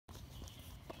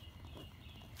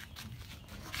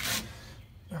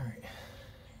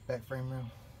fastback frame rail.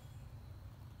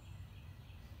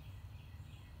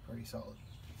 Pretty solid.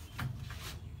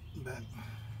 Back.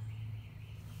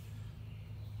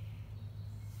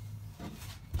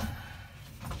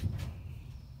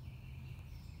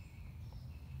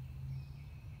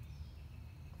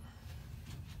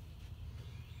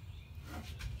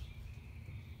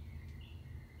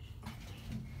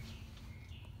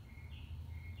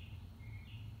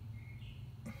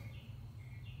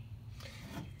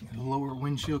 Lower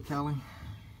windshield cowling.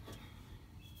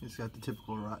 It's got the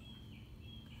typical rot.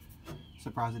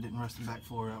 Surprised it didn't rust the back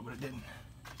floor out, but it didn't.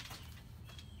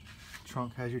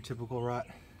 Trunk has your typical rot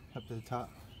up to the top.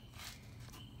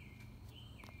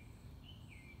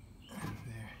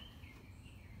 There.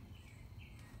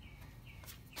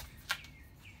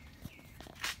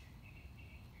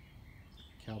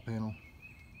 Cowl panel.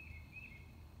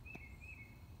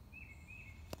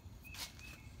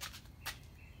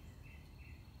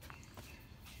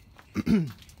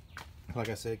 Like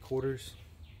I said, quarters.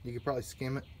 You could probably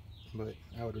skim it, but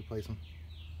I would replace them.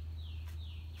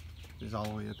 It's all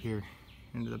the way up here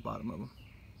into the bottom of them.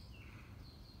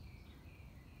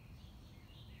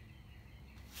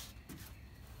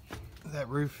 That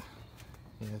roof,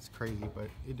 yeah, it's crazy, but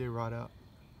it did rot out,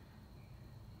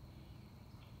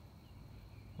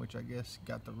 which I guess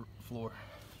got the floor.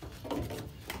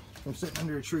 I'm sitting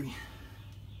under a tree.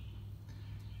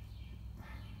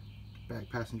 Back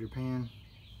passenger pan.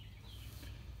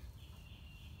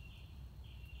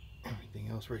 Everything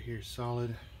else right here is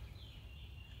solid.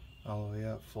 All the way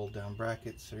up. Fold down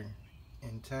brackets are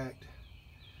intact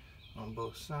on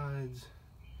both sides.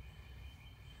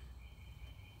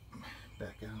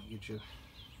 Back out and get you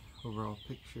overall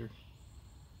picture.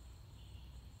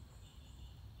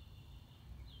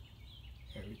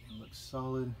 Everything looks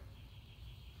solid.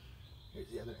 Here's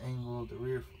the other angle of the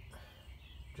rear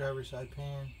driver's side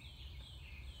pan.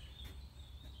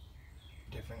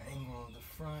 Different angle of the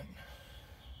front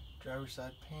driver's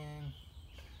side pan.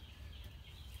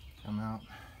 Come out,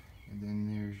 and then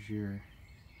there's your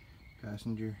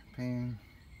passenger pan.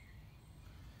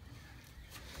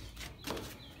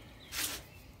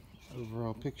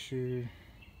 Overall picture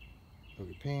of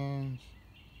your pans,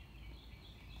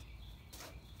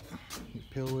 your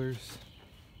pillars.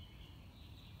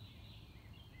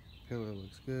 Pillar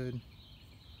looks good.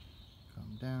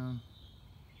 Come down,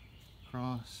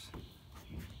 cross.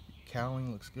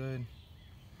 Cowling looks good.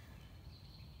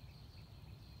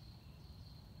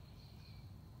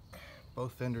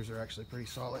 Both fenders are actually pretty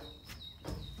solid.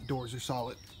 Doors are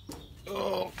solid.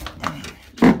 Oh.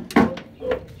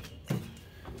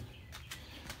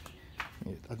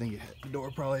 I think the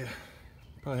door probably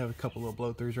have a couple little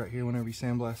blow-throughs right here whenever you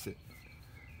sandblast it,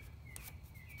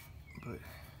 but it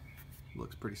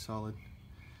looks pretty solid.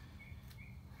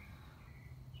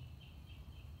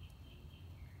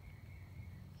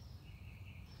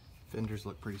 Fenders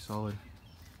look pretty solid.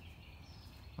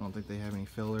 I don't think they have any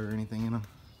filler or anything in them.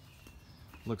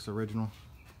 Looks original.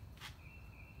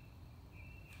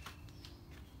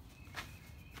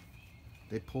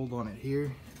 They pulled on it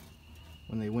here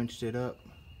when they winched it up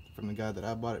from the guy that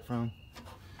I bought it from.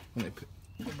 When they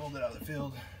pulled it out of the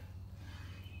field.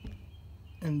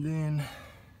 And then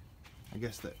I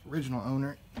guess the original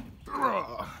owner,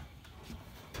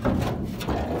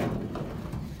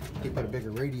 he put a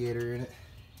bigger radiator in it,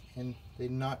 and they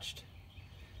notched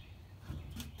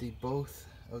both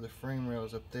of the frame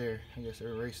rails up there. I guess they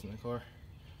were racing the car.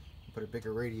 Put a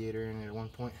bigger radiator in it at one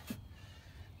point.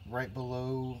 Right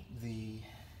below the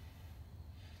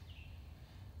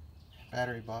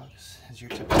battery box is your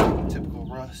typical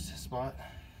rust spot.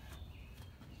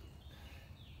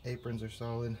 Aprons are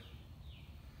solid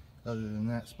other than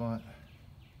that spot.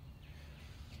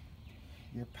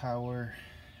 Your power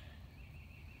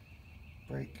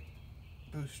brake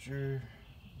booster,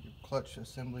 your clutch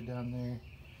assembly down there,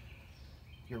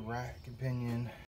 your rack and pinion,